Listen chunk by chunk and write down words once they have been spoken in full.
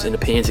and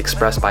opinions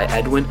expressed by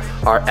Edwin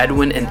are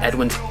Edwin and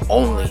Edwin's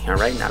only, all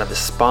right? Not of his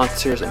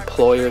sponsors,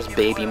 employers,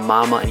 baby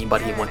mama,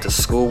 anybody he went to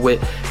school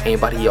with,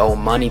 anybody he owe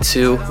money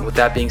to. With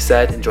that being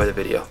said, enjoy the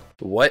video.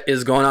 What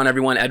is going on,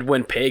 everyone?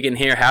 Edwin Pagan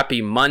here.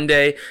 Happy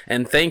Monday,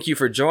 and thank you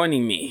for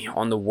joining me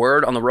on the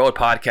Word on the Road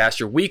podcast,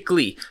 your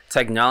weekly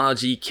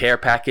technology care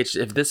package.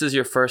 If this is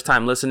your first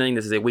time listening,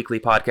 this is a weekly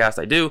podcast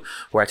I do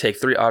where I take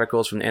 3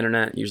 articles from the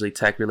internet, usually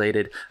tech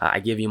related. I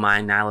give you my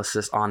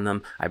analysis on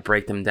them. I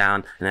break them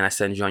down, and then I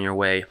send you on your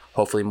way,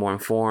 hopefully more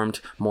informed,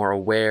 more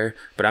aware.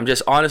 But I'm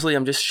just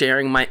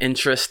sharing my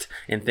interest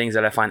in things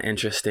that I find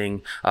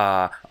interesting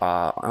on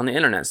the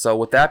internet. So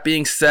with that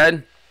being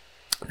said,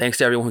 thanks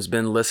to everyone who's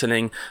been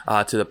listening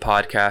to the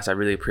podcast. I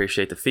really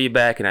appreciate the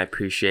feedback, and I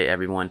appreciate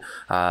everyone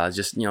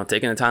just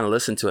taking the time to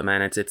listen to it,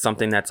 man. It's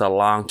something that's a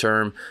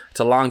long-term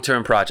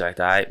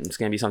project. All right, it's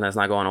gonna be something that's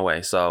not going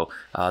away. So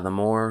the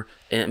more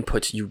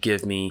inputs you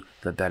give me,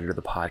 the better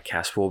the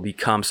podcast will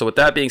become. So with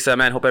that being said,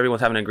 man, hope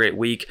everyone's having a great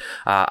week.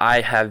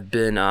 I've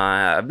been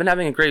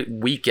having a great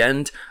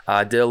weekend.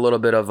 Did a little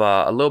bit of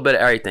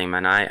everything,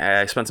 man.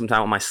 I spent some time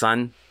with my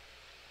son.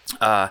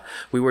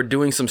 We were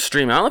doing some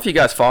streaming. I don't know if you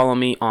guys follow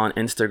me on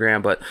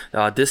Instagram, but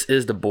this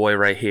is the boy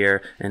right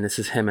here, and this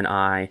is him and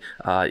I.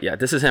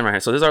 This is him right here.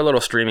 So this is our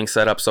little streaming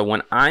setup. So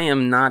when I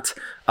am not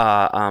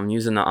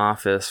using the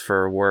office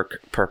for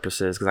work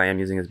purposes, because I am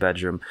using his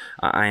bedroom,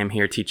 I am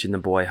here teaching the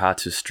boy how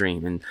to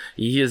stream, and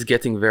he is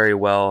getting very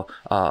well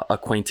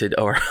acquainted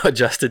or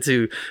adjusted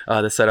to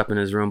the setup in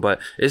his room. But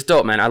it's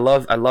dope, man. I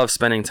love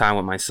spending time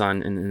with my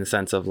son in the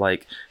sense of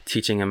like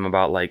teaching him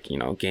about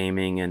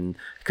gaming, and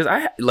because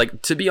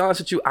to be honest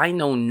with you, I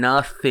know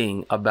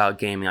nothing about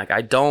gaming. Like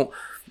I don't.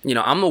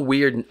 I'm a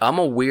weird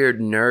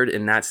nerd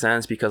in that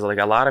sense, because like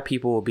a lot of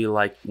people will be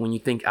like, when you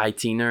think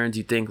IT nerds,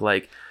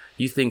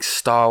 you think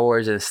Star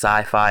Wars and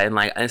sci-fi, and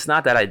it's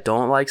not that I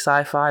don't like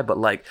sci-fi, but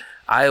like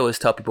I always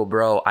tell people,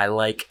 bro, I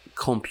like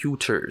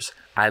computers,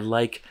 I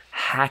like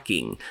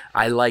hacking,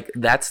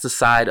 that's the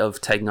side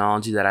of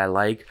technology that I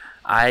like.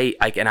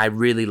 And I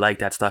really like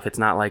that stuff. It's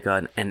not like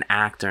an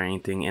act or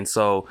anything. And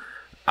so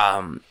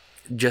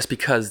just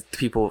because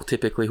people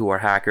typically who are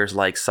hackers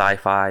like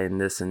sci-fi and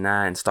this and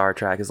that and Star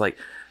Trek is like,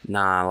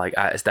 nah,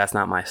 that's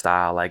not my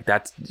style. Like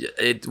that's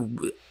it.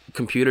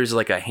 Computers are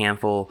like a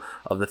handful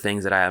of the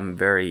things that I am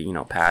very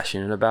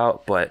passionate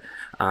about. But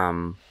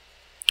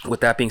with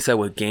that being said,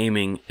 with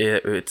gaming,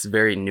 it's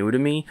very new to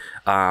me.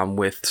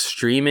 With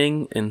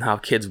streaming and how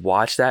kids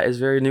watch that is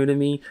very new to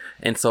me.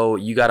 And so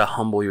you got to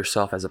humble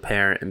yourself as a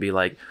parent and be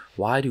like,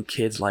 why do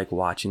kids like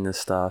watching this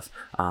stuff?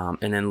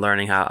 And then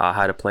learning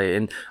how to play it.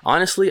 And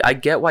honestly, I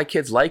get why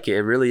kids like it.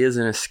 It really is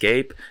an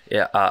escape.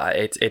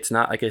 It's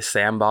not like a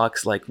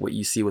sandbox like what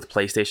you see with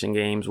PlayStation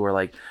games,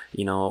 where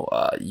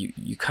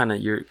you're kind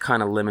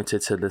of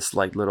limited to this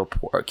like little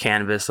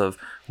canvas of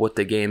what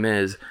the game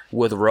is.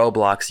 With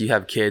Roblox, you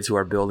have kids who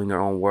are building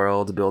their own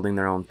worlds, building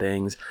their own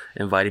things,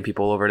 inviting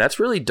people over. That's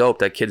really dope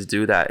that kids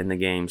do that in the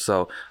game.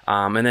 So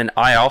and then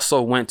I also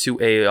went to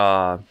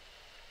a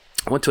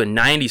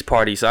 90s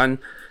party, son.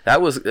 That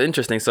was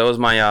interesting. So it was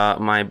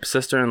my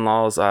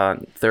sister-in-law's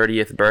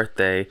 30th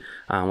birthday,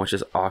 which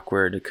is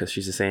awkward because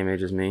she's the same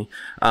age as me.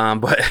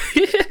 But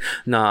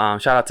no,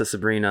 shout out to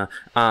Sabrina.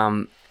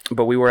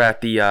 But we were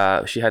at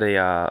she had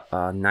a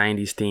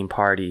 90s theme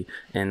party,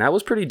 and that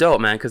was pretty dope,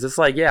 man, because it's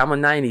like, yeah, I'm a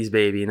 90s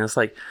baby, and it's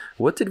like,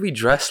 what did we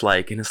dress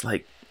like? And it's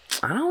like,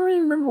 I don't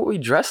really remember what we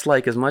dressed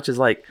like as much as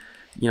like,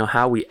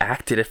 how we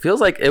acted. It feels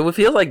like the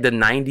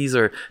 90s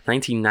or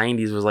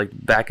 1990s was like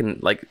back in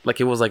like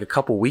it was like a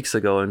couple weeks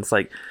ago, and it's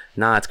like,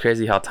 nah, it's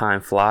crazy how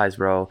time flies,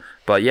 bro.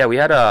 But yeah, we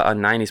had a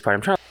 90s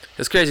party.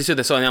 It's crazy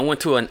too. So I went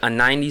to a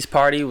 90s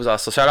party. It was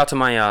also, shout out to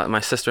my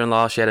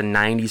sister-in-law. She had a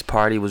 90s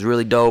party. It was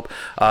really dope.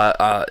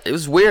 It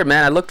was weird,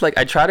 man.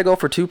 I tried to go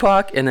for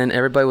Tupac, and then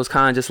everybody was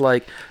kind of just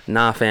like,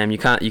 nah, fam, you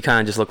kind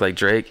of just look like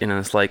Drake. And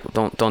it's like,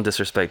 don't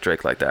disrespect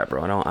Drake like that,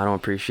 bro. I don't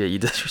appreciate you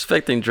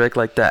disrespecting Drake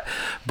like that.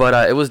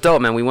 But it was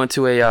dope, man. We went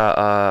to a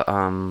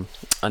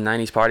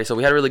 90s party, so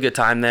we had a really good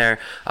time there.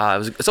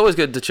 It's always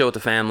good to chill with the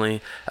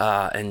family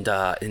and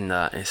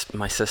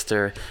my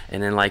sister,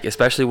 and then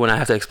especially when I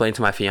have to explain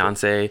to my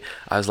fiance,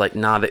 I was like,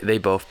 nah, they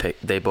both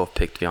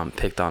picked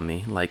on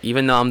me. Like,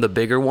 even though I'm the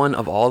bigger one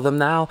of all of them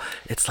now,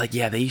 it's like,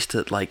 yeah, we used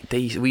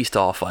to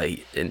all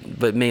fight,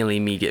 but mainly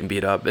me getting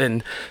beat up,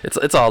 and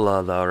it's all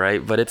love though,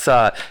 right? But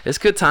it's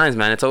good times,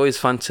 man. It's always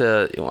fun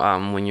to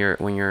when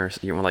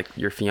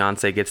your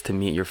fiance gets to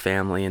meet your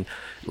family, and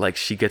like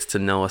she gets to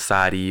know a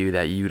side of you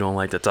that you don't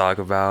like to talk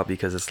about,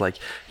 because it's like,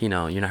 you're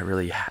not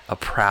really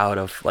proud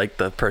of like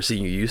the person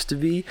you used to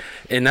be,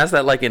 and that's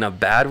not like in a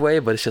bad way,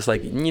 but it's just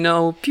like,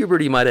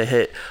 puberty might have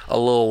hit a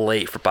little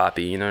late for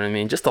Poppy, you know what I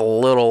mean? Just a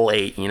little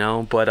late,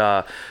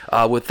 but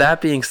with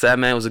that being said,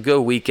 man, it was a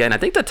good weekend. I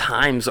think the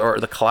times or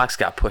the clocks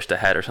got pushed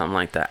ahead or something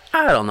like that.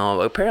 I don't know,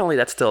 apparently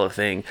that's still a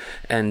thing.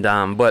 And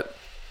but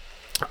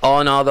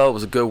All in all, though, it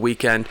was a good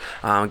weekend.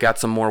 Got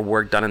some more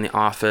work done in the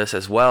office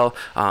as well,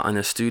 in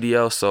the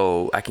studio,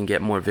 so I can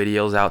get more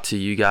videos out to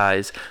you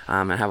guys.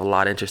 I have a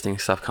lot of interesting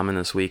stuff coming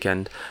this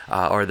weekend,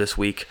 or this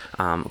week,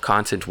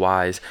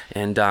 content-wise.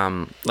 And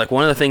like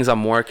one of the things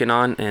I'm working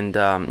on, and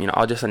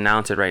I'll just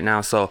announce it right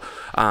now. So,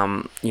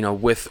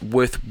 with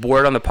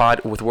Word on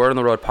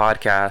the Road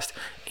podcast,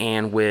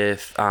 and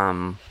with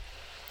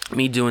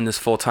me doing this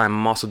full time,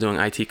 I'm also doing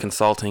IT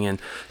consulting, and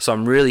so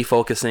I'm really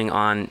focusing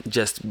on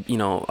just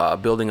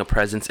building a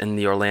presence in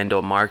the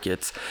Orlando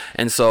markets.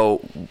 And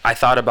so I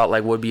thought about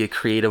like what would be a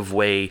creative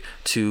way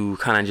to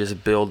kind of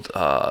just build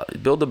a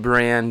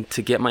brand,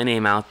 to get my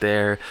name out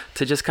there,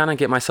 to just kind of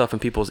get myself in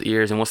people's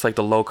ears, and what's like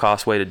the low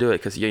cost way to do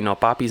it, because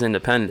Papi's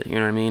independent, you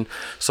know what I mean?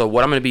 So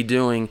what I'm going to be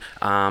doing,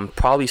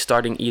 probably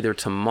starting either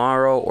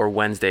tomorrow or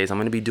Wednesdays, I'm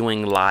going to be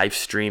doing live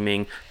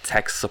streaming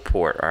tech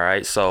support. All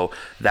right, so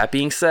that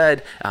being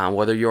said,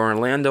 whether you're in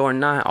Orlando or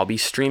not, I'll be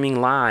streaming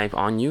live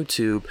on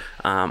YouTube.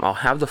 I'll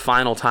have the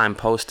final time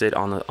posted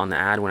on the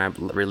ad when I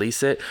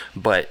release it,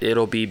 but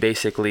it'll be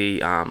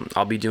basically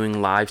I'll be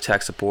doing live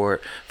tech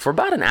support for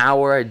about an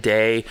hour a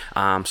day.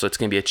 So it's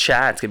gonna be a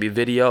chat, it's gonna be a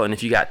video, and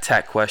if you got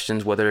tech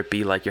questions, whether it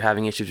be like you're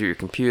having issues with your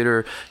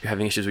computer, you're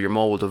having issues with your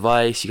mobile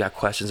device, you got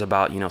questions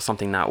about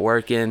something not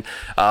working,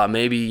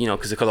 maybe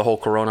because of the whole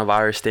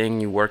coronavirus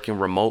thing, you're working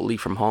remotely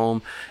from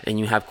home and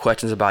you have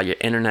questions about your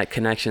internet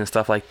connection and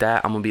stuff like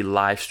that, I'm gonna be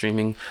live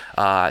streaming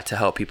to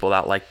help people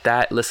out like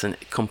that. Listen,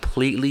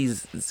 completely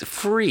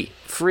free.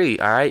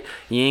 All right,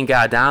 you ain't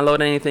gotta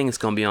download anything. It's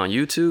gonna be on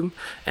YouTube,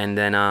 and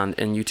then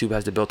and YouTube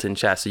has the built-in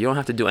chat, so you don't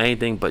have to do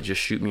anything but just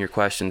shoot me your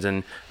questions.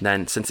 And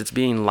then since it's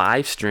being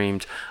live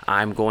streamed,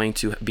 I'm going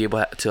to be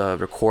able to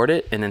record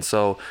it, and then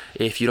so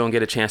if you don't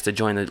get a chance to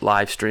join the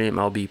live stream,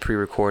 I'll be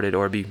pre-recorded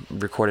or be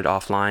recorded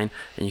offline,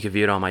 and you can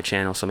view it on my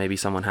channel, so maybe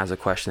someone has a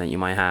question that you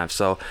might have.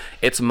 So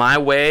it's my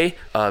way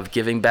of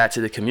giving back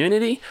to the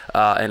community,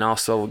 and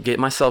also get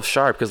myself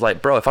sharp, because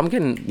like, bro, if I'm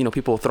getting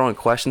people throwing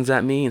questions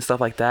at me and stuff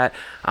like that,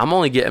 I'm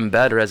only getting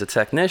better as a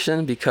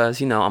technician,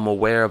 because I'm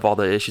aware of all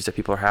the issues that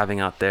people are having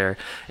out there,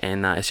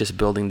 and it's just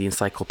building the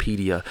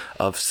encyclopedia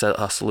of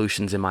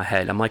solutions in my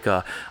head. I'm like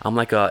a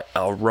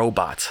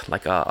robot,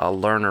 like a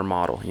learner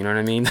model, you know what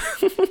I mean?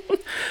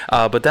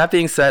 But that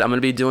being said, I'm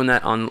gonna be doing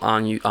that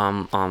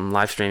on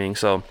live streaming,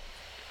 so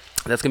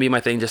that's gonna be my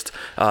thing, just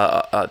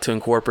to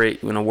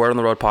incorporate Word on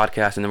the Road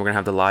podcast, and then we're gonna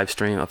have the live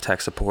stream of tech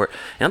support.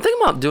 And I'm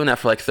thinking about doing that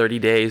for like 30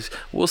 days.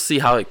 We'll see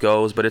how it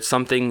goes, but it's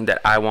something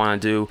that I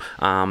want to do,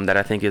 that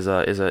I think is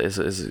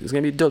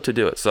gonna be dope to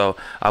do it. So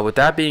with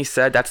that being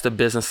said, that's the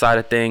business side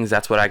of things.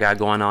 That's what I got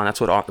going on. That's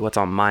what's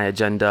on my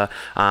agenda.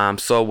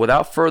 So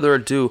without further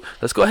ado,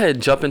 let's go ahead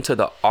and jump into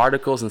the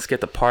articles and let's get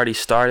the party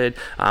started.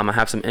 I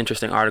have some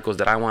interesting articles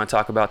that I want to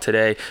talk about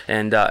today,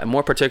 and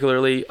more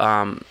particularly,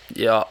 all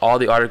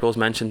the articles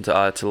mentioned.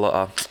 All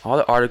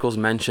the articles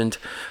mentioned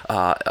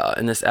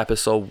in this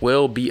episode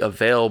will be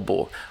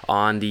available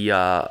on the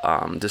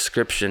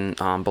description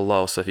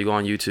below. So if you go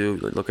on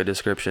YouTube, look at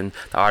description,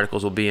 the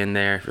articles will be in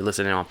there. If you're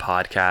listening on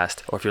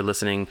podcast, or if you're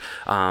listening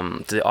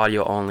to the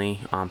audio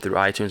only through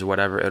iTunes or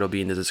whatever, it'll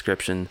be in the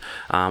description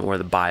or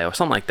the bio,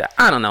 something like that.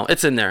 I don't know,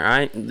 it's in there. All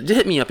right,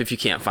 hit me up if you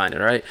can't find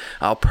it. All right,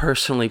 I'll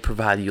personally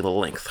provide you the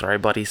link. All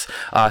right, buddies.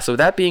 So with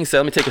that being said,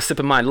 let me take a sip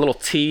of my little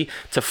tea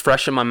to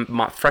freshen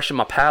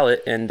my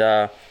palate,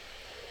 and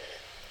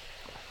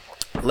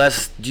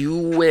let's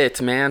do it,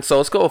 man. So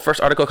let's go.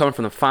 First article coming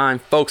from the fine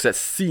folks at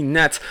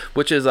CNET,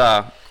 which is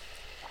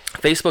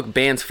Facebook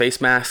bans face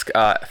mask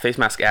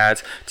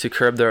ads to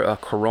curb their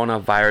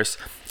coronavirus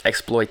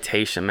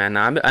exploitation. Man,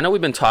 now, I know we've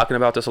been talking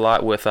about this a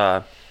lot with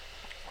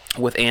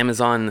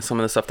Amazon and some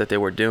of the stuff that they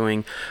were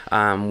doing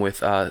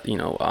with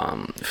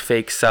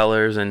fake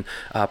sellers and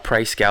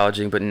price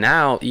gouging, but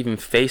now even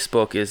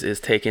Facebook is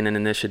taking an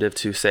initiative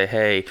to say,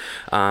 hey,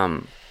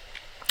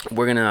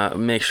 we're gonna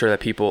make sure that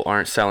people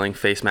aren't selling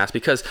face masks,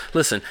 because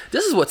listen,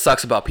 this is what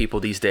sucks about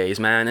people these days,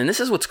 man, and this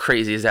is what's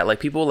crazy, is that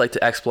like people like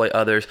to exploit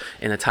others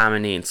in a time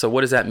of need. So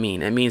what does that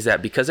mean? It means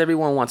that because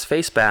everyone wants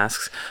face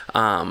masks,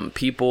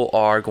 people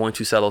are going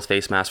to sell those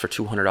face masks for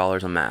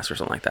 $200 a mask or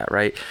something like that,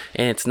 right?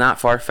 And it's not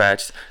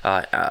far-fetched.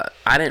 I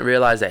didn't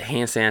realize that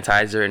hand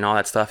sanitizer and all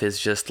that stuff is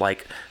just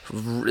like,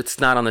 it's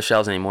not on the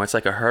shelves anymore. It's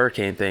like a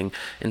hurricane thing.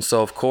 And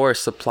so of course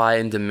supply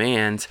and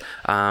demand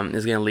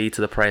is going to lead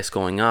to the price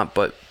going up,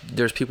 but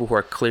there's people who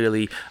are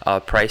clearly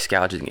price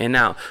gouging. And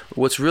now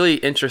what's really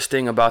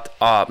interesting about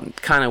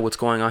kind of what's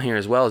going on here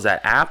as well is that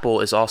Apple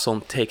is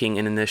also taking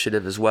an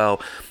initiative as well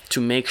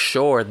to make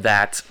sure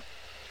that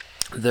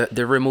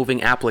they're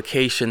removing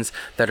applications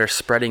that are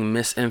spreading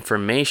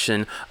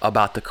misinformation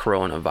about the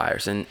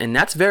coronavirus. And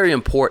that's very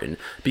important,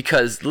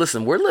 because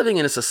listen, we're living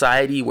in a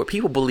society where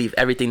people believe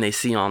everything they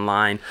see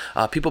online.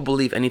 People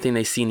believe anything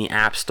they see in the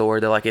App Store.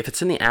 They're like, if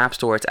it's in the App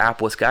Store, it's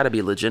Apple, it's got to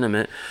be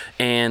legitimate.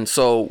 And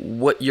so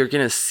what you're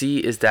going to see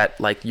is that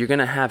like you're going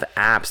to have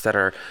apps that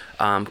are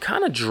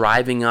kind of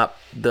driving up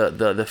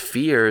the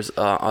fears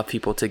of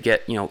people to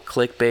get, you know,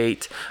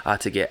 clickbait,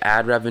 to get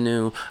ad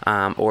revenue,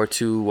 or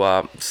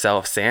to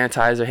sell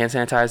sanitizer, hand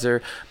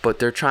sanitizer. But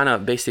they're trying to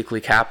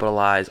basically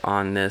capitalize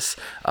on this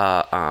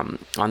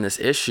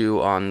issue,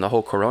 on the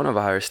whole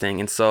coronavirus thing.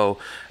 And so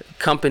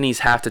companies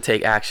have to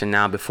take action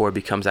now before it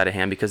becomes out of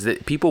hand, because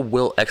people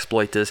will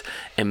exploit this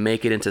and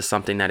make it into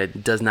something that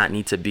it does not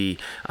need to be.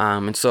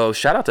 And so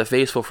shout out to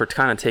Facebook for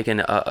kind of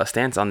taking a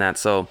stance on that.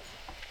 So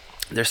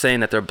they're saying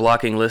that they're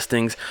blocking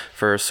listings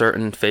for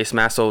certain face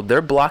masks. So they're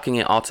blocking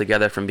it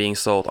altogether from being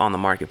sold on the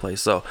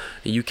marketplace. So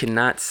you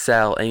cannot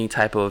sell any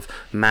type of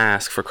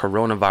mask for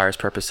coronavirus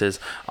purposes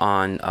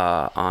on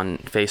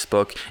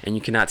Facebook, and you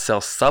cannot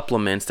sell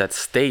supplements that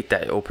state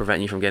that it will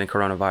prevent you from getting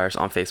coronavirus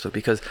on Facebook,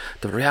 because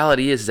the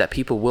reality is that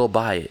people will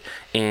buy it.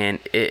 And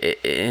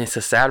it's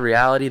a sad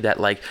reality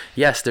that, like,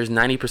 yes, there's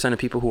 90% of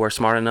people who are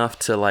smart enough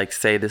to, like,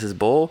 say this is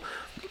bull,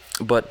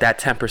 but that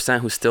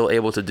 10% who's still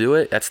able to do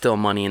it, that's still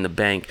money in the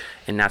bank,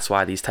 and that's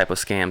why these type of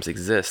scams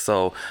exist.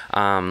 So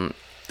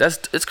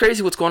it's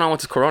crazy what's going on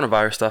with this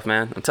coronavirus stuff,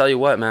 man. I tell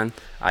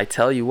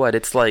you what,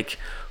 it's like,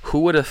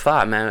 who would have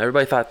thought, man?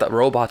 Everybody thought that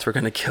robots were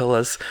gonna kill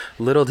us.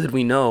 Little did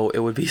we know it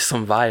would be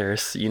some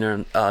virus, you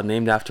know,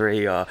 named after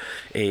a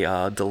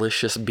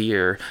delicious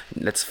beer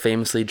that's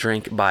famously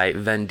drank by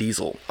Vin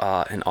Diesel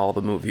in all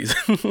the movies.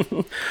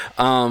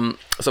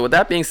 So with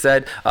that being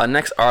said,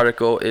 next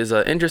article is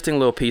an interesting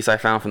little piece I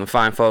found from the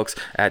fine folks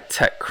at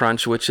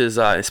TechCrunch, which is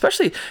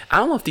especially, I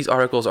don't know if these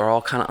articles are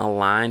all kind of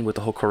aligned with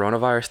the whole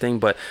coronavirus thing,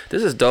 but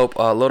this is dope.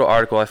 A little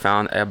article I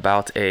found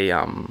about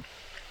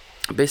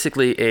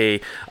basically a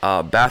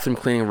bathroom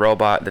cleaning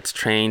robot that's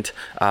trained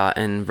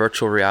in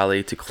virtual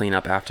reality to clean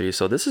up after you.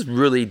 So this is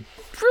really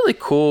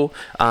cool,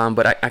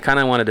 but I kind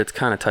of wanted to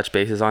kind of touch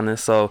bases on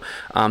this. So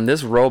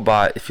this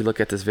robot, if you look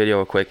at this video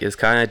real quick, is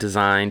kind of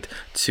designed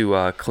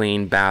to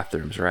clean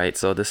bathrooms, right?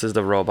 So this is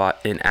the robot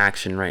in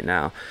action right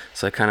now.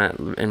 So it kind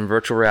of, in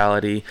virtual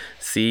reality,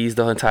 sees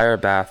the entire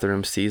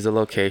bathroom, sees the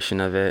location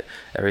of it,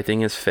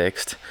 everything is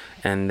fixed,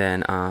 and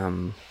then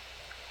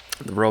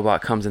the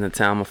robot comes into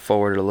town. I'm gonna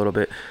forward it a little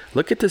bit.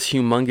 Look at this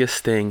humongous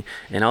thing,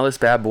 and all this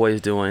bad boy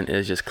is doing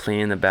is just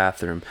cleaning the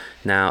bathroom.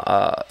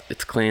 Now,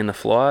 it's cleaning the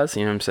floors,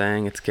 you know what I'm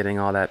saying? It's getting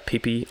all that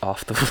pee-pee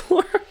off the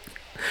floor.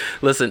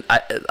 Listen,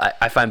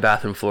 I find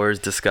bathroom floors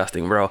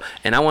disgusting, bro.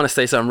 And I want to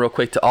say something real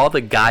quick to all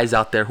the guys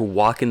out there who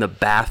walk in the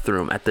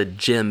bathroom at the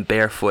gym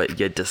barefoot.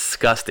 You're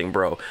disgusting,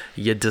 bro.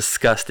 You're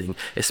disgusting.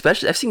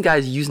 Especially, I've seen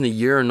guys using the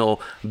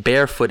urinal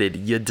barefooted.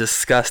 You're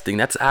disgusting.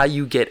 That's how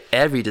you get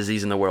every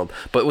disease in the world.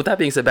 But with that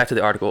being said, back to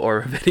the article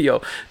or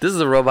video. This is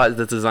a robot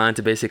that's designed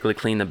to basically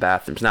clean the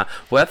bathrooms. Now,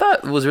 what I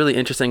thought was really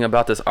interesting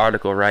about this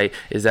article, right,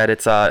 is that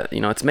it's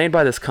it's made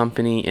by this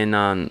company in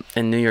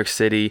New York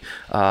City.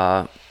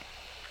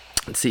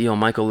 CEO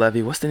Michael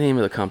Levy, what's the name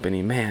of the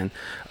company, man?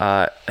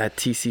 At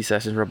TC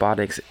Sessions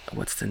Robotics,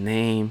 what's the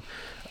name?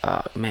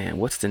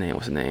 What's the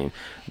name?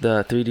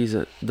 The 3D's,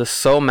 the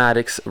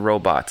Somatics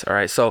robot. All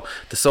right, so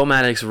the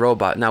Somatics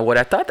robot. Now, what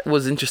I thought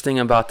was interesting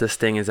about this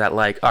thing is that,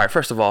 like, all right,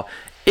 first of all,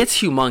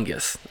 it's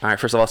humongous. All right,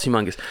 first of all, it's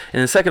humongous. And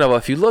then second of all,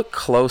 if you look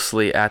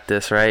closely at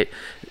this, right,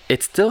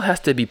 it still has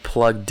to be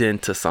plugged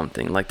into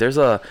something. Like, there's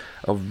a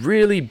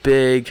really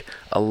big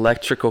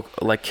electrical,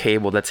 like,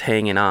 cable that's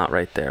hanging out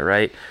right there,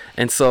 right?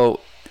 And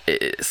so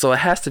it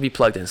has to be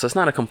plugged in. So it's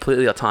not a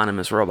completely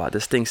autonomous robot.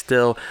 This thing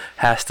still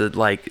has to,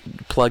 like,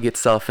 plug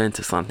itself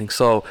into something.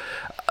 So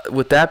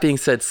with that being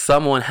said,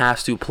 someone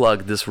has to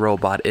plug this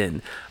robot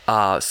in.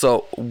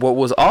 So what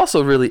was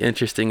also really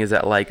interesting is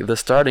that, like, the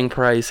starting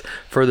price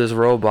for this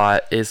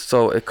robot is,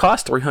 so it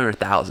costs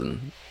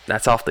 $300,000.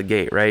 That's off the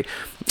gate, right?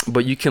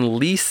 But you can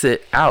lease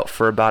it out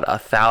for about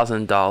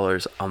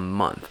 $1,000 a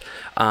month.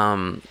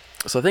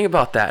 So think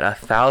about that,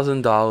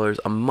 $1,000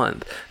 a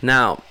month.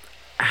 Now,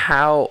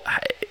 how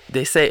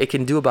they say it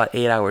can do about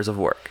 8 hours of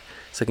work.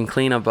 So it can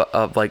clean up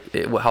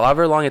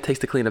however long it takes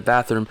to clean a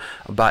bathroom,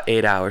 about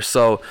 8 hours.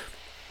 So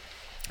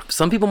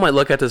some people might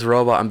look at this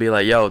robot and be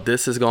like, yo,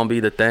 this is going to be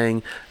the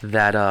thing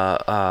that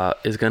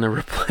is going to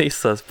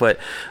replace us. But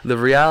the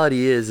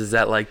reality is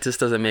that, like, this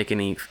doesn't make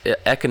any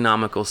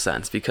economical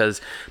sense, because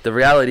the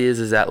reality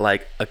is that,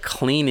 like, a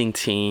cleaning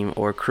team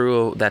or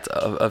crew that's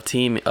a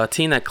team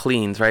that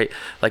cleans, right?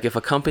 Like, if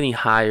a company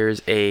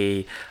hires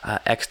a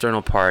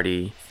external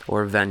party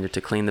or vendor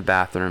to clean the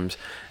bathrooms,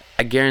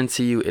 I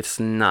guarantee you it's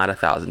not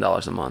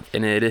 $1,000 a month.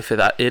 And if it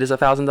is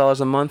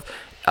 $1,000 a month,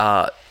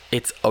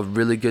 it's a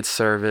really good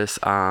service.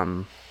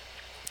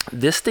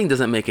 This thing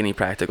doesn't make any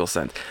practical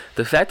sense.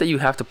 The fact that you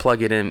have to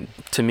plug it in,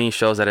 to me,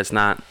 shows that it's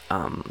not,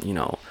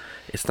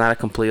 it's not a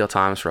complete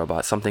autonomous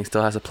robot. Something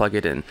still has to plug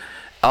it in.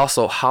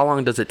 Also, how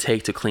long does it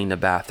take to clean the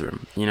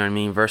bathroom? You know what I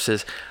mean?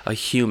 Versus a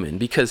human.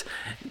 Because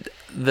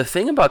the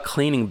thing about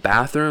cleaning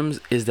bathrooms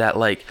is that,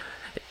 like,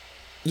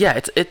 yeah,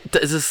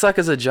 does it suck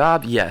as a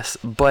job? Yes.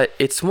 But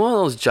it's one of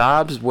those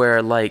jobs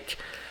where, like,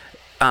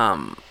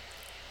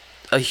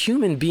 a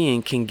human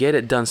being can get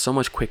it done so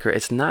much quicker.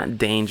 It's not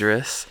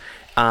dangerous,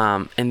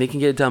 And they can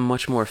get it done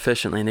much more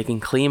efficiently, and they can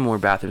clean more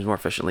bathrooms more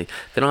efficiently.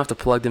 They don't have to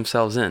plug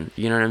themselves in.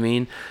 You know what I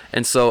mean?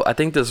 And so I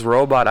think this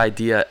robot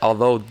idea,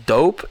 although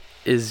dope,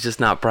 is just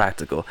not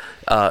practical.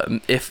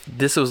 If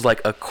this was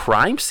like a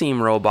crime scene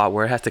robot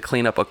where it has to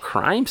clean up a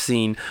crime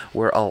scene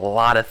where a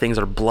lot of things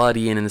are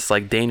bloody and in this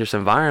like dangerous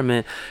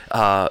environment,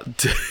 I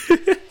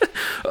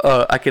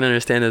can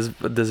understand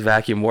this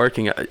vacuum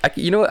working.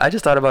 You know what? I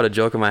just thought about a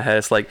joke in my head.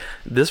 It's like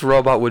this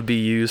robot would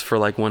be used for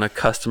like when a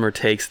customer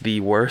takes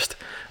the worst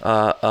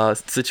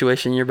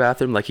situation in your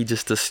bathroom. Like he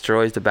just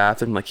destroys the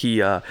bathroom. Like he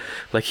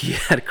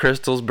had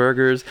Crystal's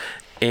Burgers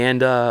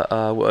and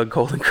a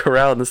Golden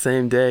Corral in the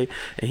same day,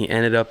 and he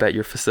ended up at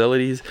your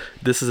facilities.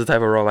 This is the type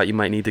of robot you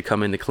might need to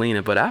come in to clean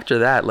it. But after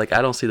that, like,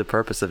 I don't see the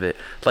purpose of it.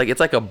 Like, it's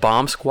like a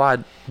bomb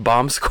squad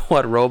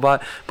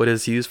robot, but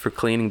it's used for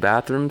cleaning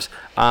bathrooms.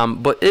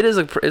 But it is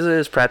a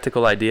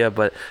practical idea.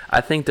 But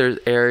I think there's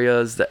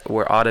areas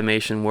where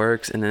automation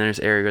works, and then there's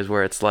areas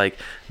where it's like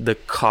the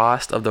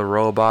cost of the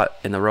robot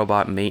and the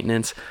robot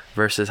maintenance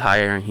versus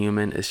hiring a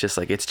human. It's just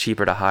like it's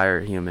cheaper to hire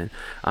a human,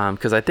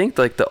 because I think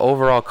like the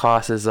overall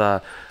cost is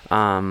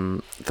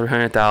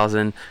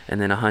 $300,000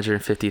 and then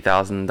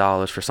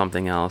 $150,000 for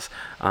something else.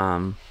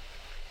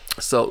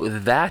 So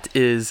that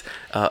is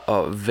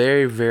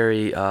very,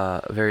 very,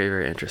 very,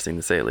 very interesting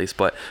to say at least.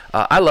 But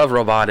I love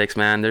robotics,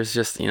 man. There's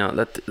just, you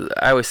know,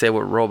 I always say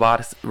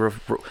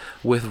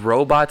with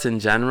robots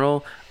in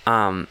general,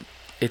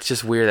 it's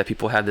just weird that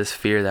people have this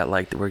fear that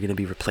like we're gonna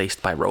be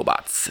replaced by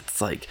robots.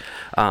 It's like,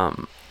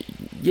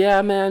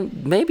 yeah, man,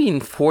 maybe in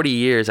 40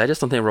 years, I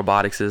just don't think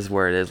robotics is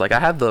where it is. Like, I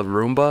have the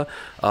Roomba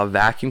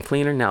vacuum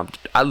cleaner. Now,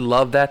 I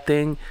love that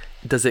thing.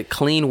 Does it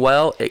clean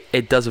well?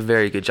 It does a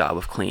very good job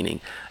of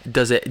cleaning.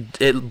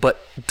 But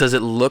does it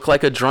look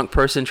like a drunk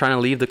person trying to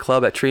leave the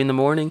club at 3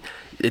 a.m?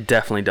 It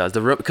definitely does.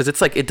 Because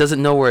it's like it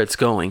doesn't know where it's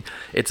going.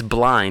 It's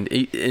blind,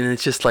 and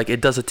it's just like it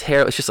does a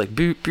tear. It's just like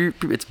boop, boop,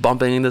 boop. It's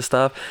bumping into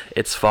stuff.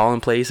 It's falling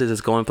places.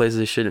 It's going places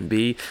it shouldn't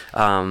be.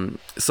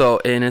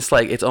 So and it's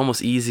like it's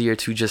almost easier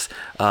to just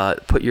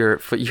put your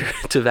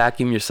to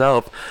vacuum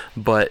yourself,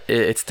 but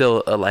it's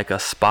still like a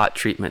spot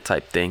treatment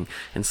type thing.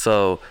 And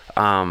so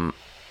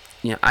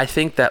you know, I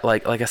think that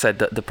like I said,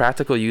 the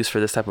practical use for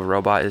this type of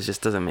robot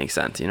just doesn't make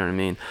sense. You know what I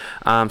mean?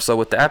 So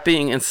with that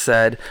being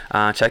said,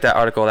 check that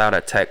article out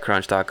at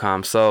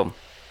TechCrunch.com. So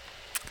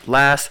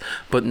last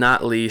but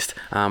not least,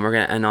 we're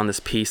going to end on this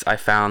piece I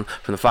found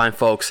from the fine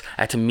folks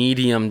at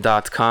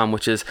Medium.com,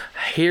 which is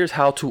here's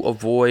how to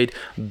avoid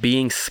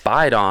being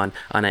spied on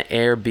an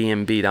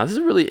Airbnb. Now, this is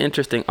a really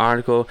interesting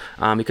article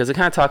because it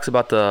kind of talks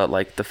about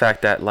the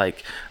fact that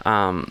like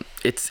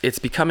it's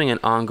becoming an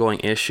ongoing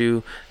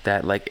issue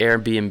that like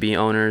Airbnb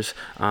owners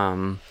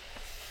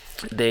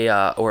they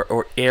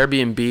or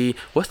Airbnb.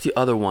 What's the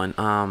other one?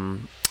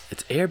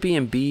 It's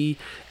Airbnb,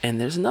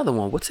 and there's another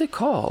one. What's it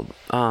called?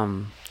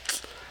 Who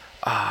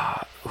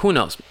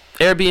knows?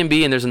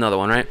 Airbnb, and there's another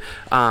one, right?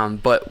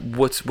 But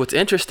what's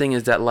interesting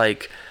is that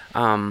like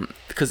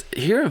because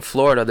here in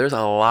Florida there's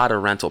a lot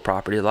of rental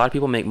properties. A lot of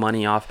people make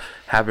money off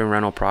having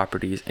rental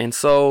properties, and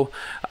so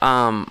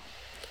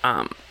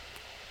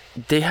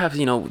they have,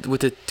 you know,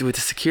 with the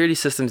security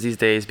systems these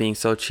days being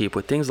so cheap,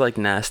 with things like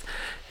Nest,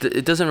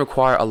 it doesn't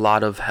require a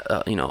lot of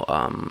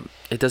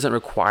it doesn't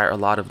require a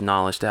lot of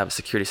knowledge to have a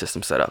security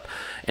system set up.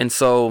 And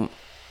so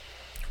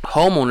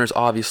homeowners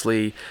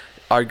obviously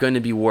are going to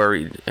be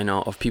worried, you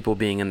know, of people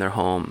being in their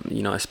home,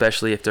 you know,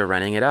 especially if they're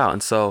renting it out.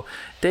 And so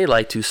they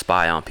like to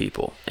spy on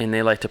people, and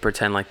they like to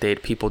pretend like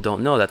people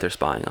don't know that they're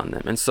spying on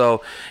them. And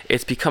so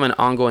it's become an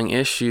ongoing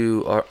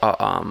issue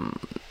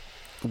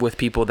with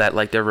people that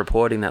like they're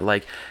reporting that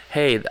like,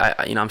 hey,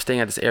 I'm staying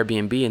at this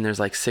Airbnb and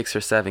there's like 6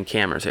 or 7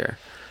 cameras here.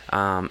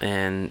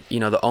 And you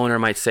know, the owner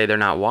might say they're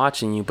not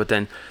watching you, but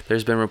then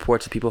there's been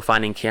reports of people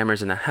finding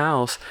cameras in the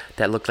house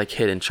that look like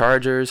hidden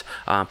chargers,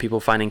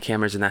 people finding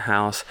cameras in the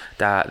house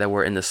that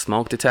were in the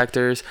smoke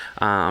detectors.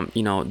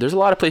 You know, there's a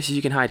lot of places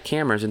you can hide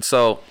cameras. And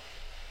so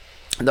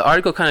the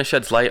article kind of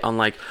sheds light on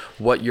like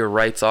what your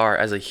rights are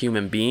as a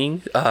human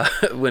being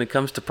when it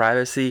comes to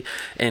privacy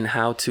and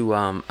how to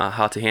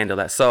handle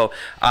that. So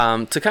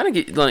to kind of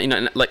get, you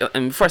know, like,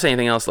 and before I say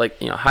anything else, like,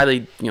 you know,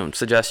 highly, you know,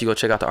 suggest you go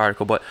check out the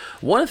article. But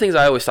one of the things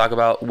I always talk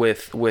about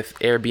with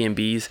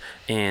Airbnbs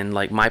and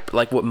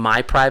like what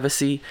my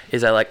privacy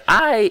is, that like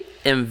I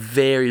am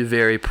very,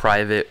 very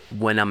private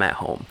when I'm at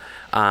home,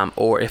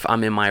 or if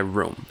I'm in my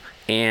room.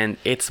 And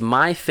it's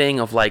my thing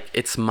of like,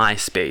 it's my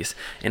space,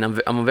 and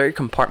I'm a very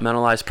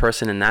compartmentalized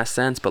person in that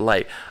sense. But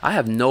like, I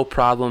have no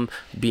problem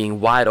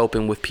being wide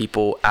open with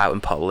people out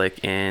in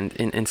public and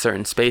in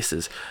certain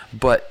spaces.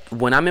 But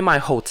when I'm in my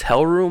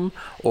hotel room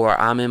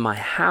or I'm in my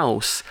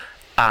house,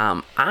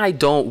 I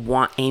don't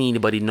want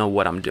anybody to know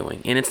what I'm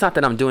doing. And it's not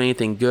that I'm doing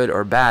anything good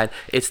or bad.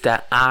 It's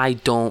that I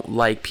don't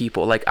like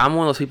people. Like, I'm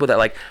one of those people that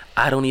like,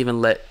 I don't even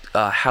let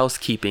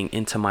housekeeping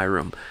into my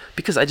room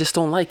because I just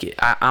don't like it.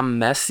 I'm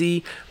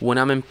messy when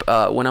I'm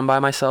by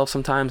myself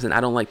sometimes, and I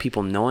don't like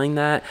people knowing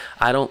that.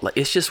 I don't like.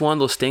 It's just one of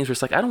those things where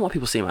it's like I don't want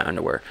people seeing my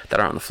underwear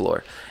that are on the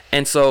floor.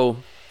 And so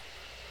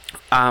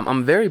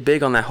I'm very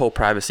big on that whole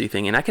privacy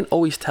thing, and I can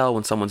always tell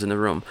when someone's in the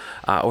room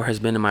or has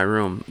been in my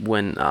room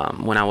when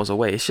I was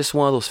away. It's just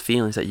one of those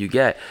feelings that you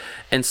get.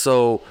 And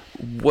so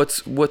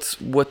what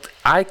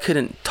I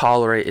couldn't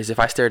tolerate is if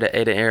I stared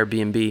at an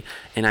Airbnb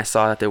and I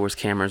saw that there was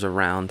cameras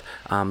around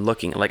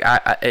looking. Like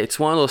it's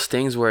one of those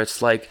things where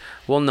it's like,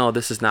 well, no,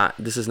 this is not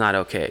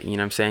okay. You know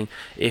what I'm saying?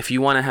 If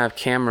you want to have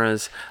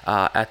cameras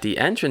at the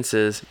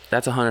entrances,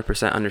 that's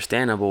 100%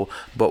 understandable.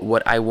 But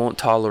what I won't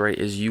tolerate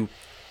is you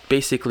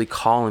basically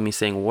calling me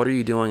saying, what are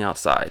you doing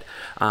outside?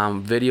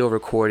 Video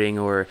recording,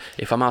 or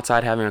if I'm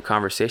outside having a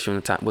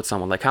conversation with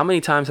someone. Like, how many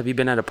times have you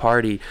been at a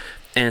party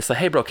and it's like,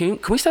 hey bro, can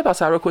we step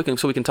outside real quick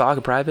so we can talk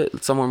in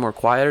private, somewhere more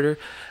quieter?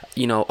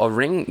 You know, a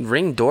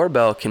ring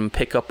doorbell can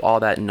pick up all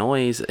that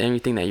noise,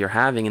 everything that you're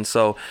having. And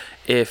so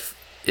if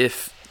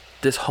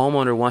this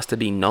homeowner wants to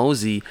be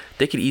nosy,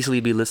 they could easily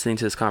be listening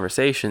to this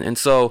conversation. And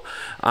so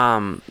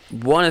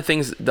one of the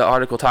things the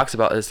article talks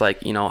about is,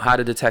 like, you know, how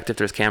to detect if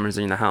there's cameras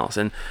in the house.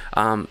 And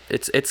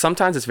it's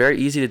sometimes it's very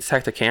easy to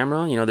detect a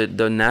camera, you know,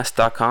 the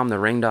Nest.com, the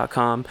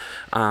Ring.com.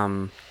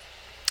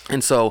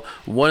 And so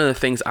one of the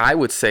things I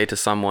would say to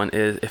someone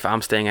is, if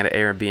I'm staying at an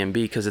Airbnb,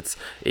 because it's,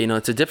 you know,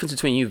 it's a difference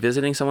between you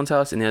visiting someone's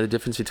house and the other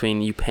difference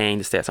between you paying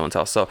to stay at someone's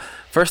house. So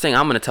first thing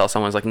I'm going to tell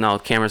someone is like, no,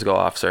 cameras go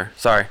off, sir.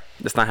 Sorry,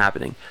 that's not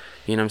happening.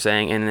 You know what I'm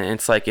saying? And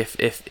it's like,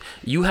 if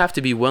you have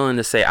to be willing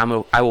to say, I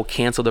will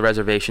cancel the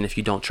reservation if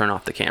you don't turn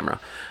off the camera,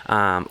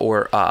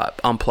 or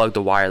unplug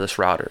the wireless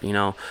router, you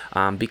know,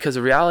 because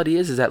the reality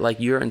is that, like,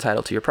 you're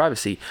entitled to your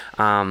privacy.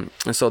 And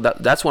so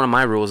that's one of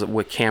my rules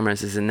with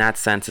cameras, is in that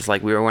sense, it's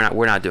like we're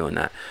not doing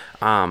that.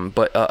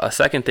 But a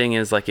second thing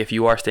is, like, if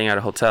you are staying at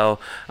a hotel,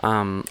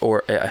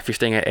 or if you're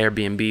staying at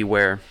Airbnb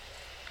where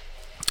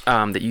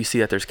that you see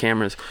that there's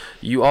cameras,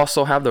 you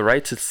also have the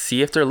right to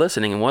see if they're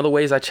listening. And one of the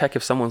ways I check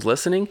if someone's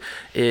listening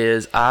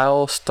is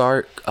I'll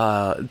start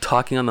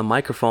talking on the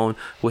microphone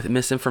with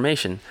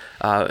misinformation.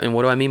 And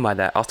what do I mean by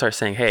that? I'll start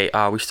saying, hey,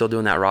 are we still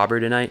doing that robbery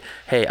tonight?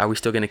 Hey, are we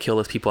still going to kill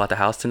those people at the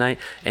house tonight?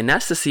 And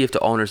that's to see if the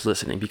owner's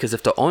listening. Because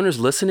if the owner's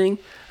listening,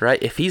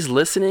 right, if he's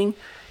listening,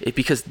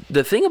 because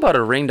the thing about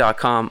a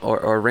Ring.com or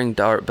a Ring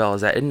doorbell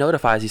is that it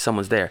notifies you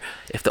someone's there.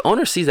 If the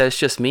owner sees that it's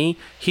just me,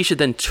 he should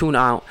then tune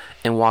out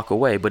and walk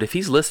away. But if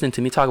he's listening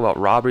to me talk about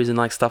robberies and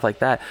like stuff like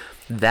that,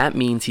 that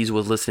means he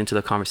was listening to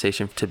the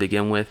conversation to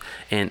begin with.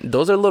 And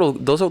those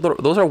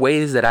are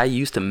ways that I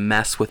use to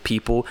mess with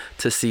people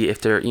to see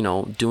if they're, you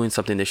know, doing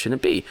something they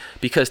shouldn't be.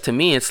 Because to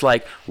me, it's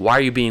like, why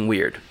are you being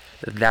weird?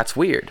 That's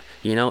weird.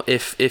 You know,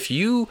 if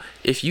you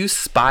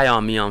spy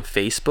on me on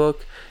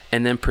Facebook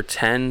and then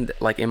pretend,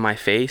 like, in my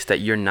face that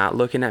you're not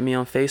looking at me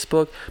on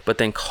Facebook, but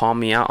then call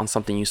me out on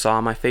something you saw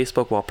on my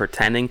Facebook while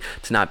pretending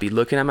to not be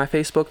looking at my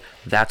Facebook,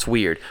 that's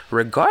weird.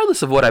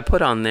 Regardless of what I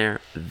put on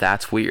there,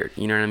 that's weird.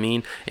 You know what I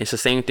mean? It's the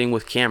same thing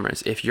with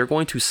cameras. If you're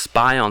going to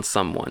spy on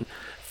someone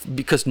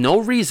because no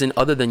reason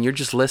other than you're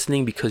just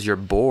listening because you're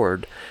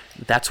bored,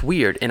 that's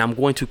weird. And I'm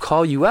going to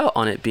call you out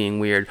on it being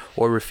weird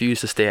or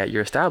refuse to stay at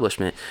your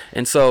establishment.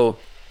 And so,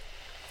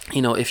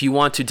 you know, if you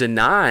want to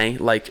deny,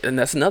 like, and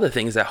that's another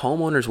thing, is that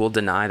homeowners will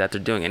deny that they're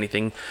doing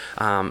anything.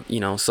 You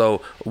know,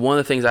 so one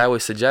of the things I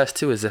always suggest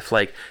too is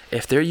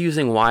if they're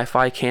using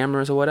Wi-Fi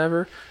cameras or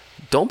whatever,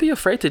 don't be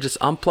afraid to just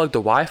unplug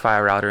the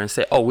Wi-Fi router and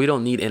say, oh, we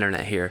don't need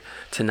internet here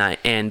tonight.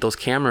 And those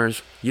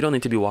cameras, you don't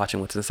need to be watching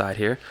what's inside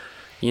here.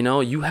 You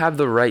know, you have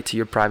the right to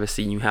your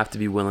privacy, and you have to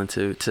be willing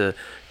to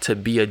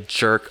be a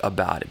jerk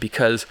about it.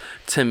 Because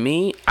to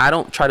me, I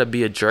don't try to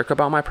be a jerk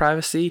about my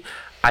privacy.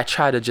 I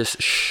try to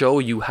just show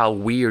you how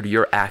weird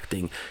you're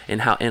acting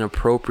and how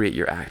inappropriate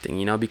you're acting,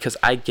 you know, because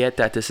I get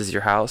that this is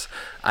your house.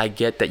 I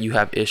get that you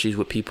have issues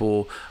with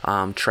people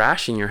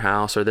trashing your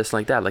house or this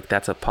like that. Like,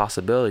 that's a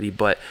possibility.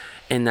 But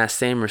in that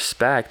same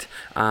respect,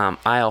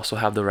 I also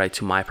have the right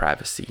to my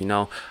privacy, you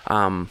know.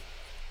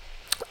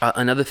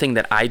 Another thing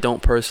that I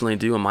don't personally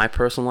do in my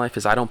personal life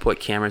is I don't put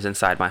cameras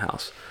inside my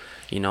house.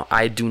 You know,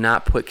 I do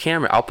not put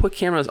I'll put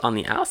cameras on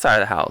the outside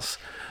of the house.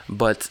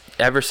 But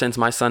ever since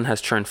my son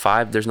has turned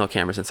 5, there's no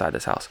cameras inside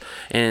this house.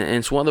 And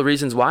it's one of the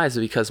reasons why is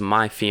because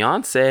my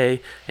fiance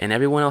and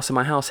everyone else in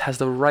my house has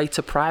the right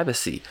to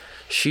privacy.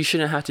 She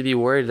shouldn't have to be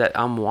worried that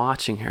I'm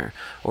watching her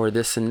or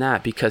this and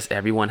that, because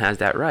everyone has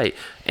that right.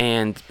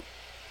 And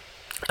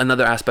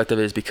another aspect of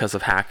it is because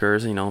of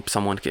hackers. You know,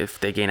 someone, if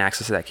they gain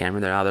access to that camera,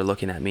 they're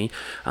looking at me,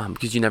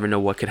 because you never know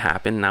what could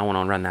happen, and I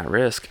won't run that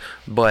risk.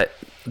 But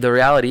the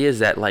reality is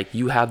that, like,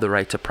 you have the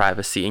right to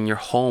privacy, and your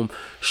home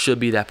should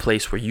be that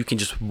place where you can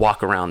just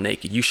walk around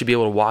naked. You should be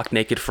able to walk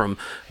naked from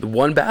the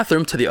one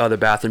bathroom to the other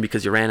bathroom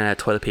because you ran out of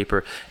toilet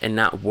paper, and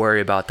not worry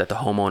about that the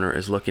homeowner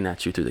is looking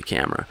at you through the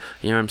camera.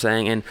 You know what I'm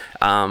saying? And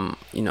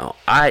you know,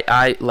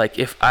 I like,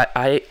 if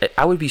I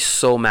would be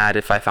so mad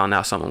if I found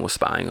out someone was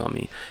spying on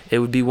me. It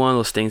would be one of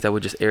those things that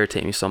would just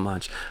irritate me so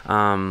much.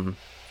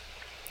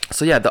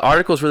 So yeah, the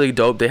article is really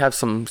dope. They have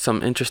some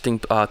interesting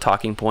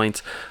talking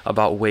points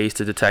about ways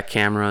to detect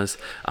cameras,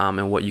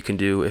 and what you can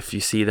do if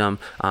you see them.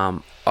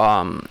 And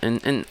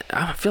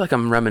I feel like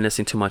I'm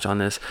reminiscing too much on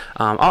this.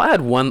 I'll add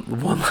one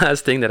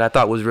last thing that I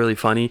thought was really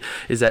funny,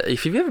 is that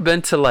if you've ever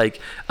been to, like,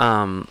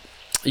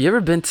 You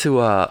ever been to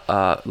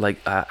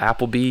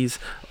Applebee's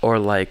or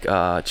like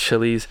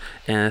Chili's,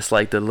 and it's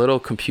like the little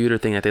computer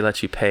thing that they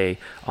let you pay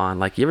on?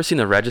 Like, you ever seen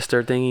the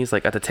register thingies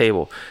like at the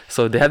table?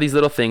 So they have these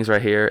little things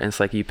right here, and it's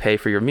like you pay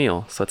for your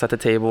meal. So it's at the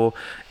table,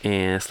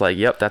 and it's like,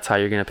 yep, that's how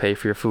you're gonna pay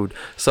for your food.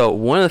 So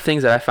one of the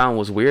things that I found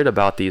was weird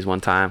about these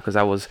one time, because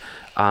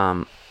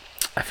I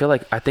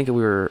think we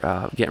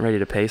were getting ready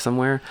to pay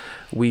somewhere.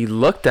 We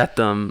looked at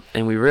them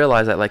and we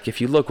realized that, like,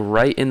 if you look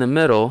right in the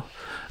middle,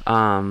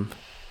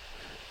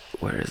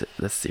 where is it?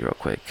 Let's see real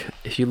quick.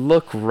 If you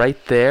look right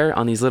there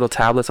on these little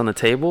tablets on the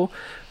table,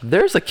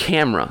 there's a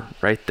camera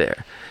right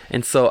there.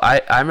 And so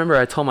I remember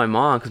I told my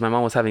mom, because my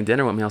mom was having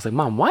dinner with me, I was like,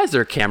 Mom, why is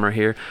there a camera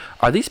here?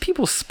 Are these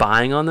people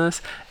spying on us?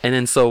 And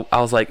then so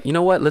I was like, you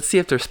know what? Let's see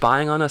if they're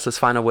spying on us. Let's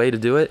find a way to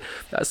do it.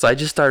 So I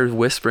just started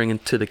whispering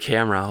into the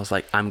camera. I was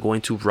like, I'm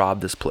going to rob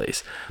this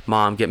place.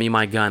 Mom, get me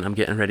my gun. I'm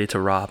getting ready to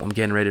rob. I'm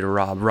getting ready to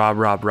rob.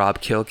 Rob,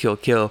 kill, kill,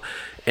 kill.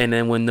 And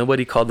then when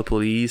nobody called the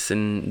police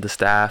and the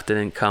staff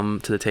didn't come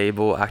to the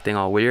table acting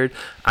all weird,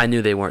 I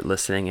knew they weren't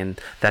listening,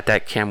 and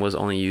that camera was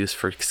only used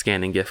for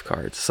scanning gift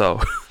cards. So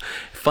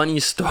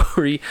funny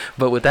story.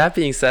 But with that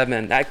being said,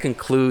 man, that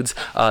concludes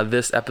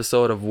this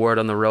episode of Word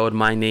on the Road.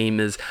 My name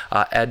is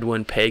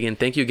Edwin Pagan.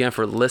 Thank you again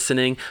for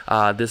listening.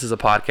 This is a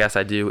podcast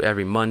I do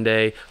every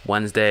Monday,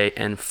 Wednesday,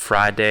 and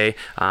Friday.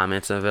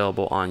 It's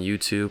available on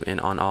YouTube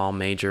and on all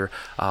major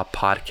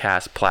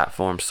podcast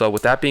platforms. So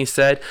with that being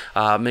said,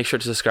 make sure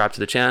to subscribe to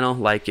the channel.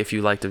 Like if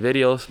you like the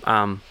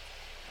videos.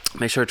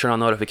 Make sure to turn on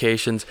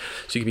notifications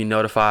so you can be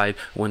notified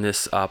when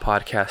this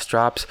podcast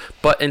drops.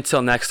 But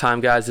until next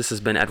time, guys, this has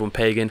been Edwin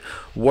Pagan,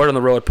 Word on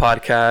the Road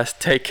podcast.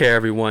 Take care,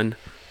 everyone.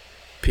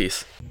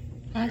 Peace.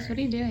 Max, what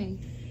are you doing?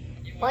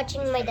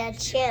 Watching my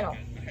dad's channel.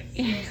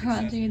 You're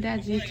watching your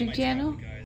dad's YouTube channel?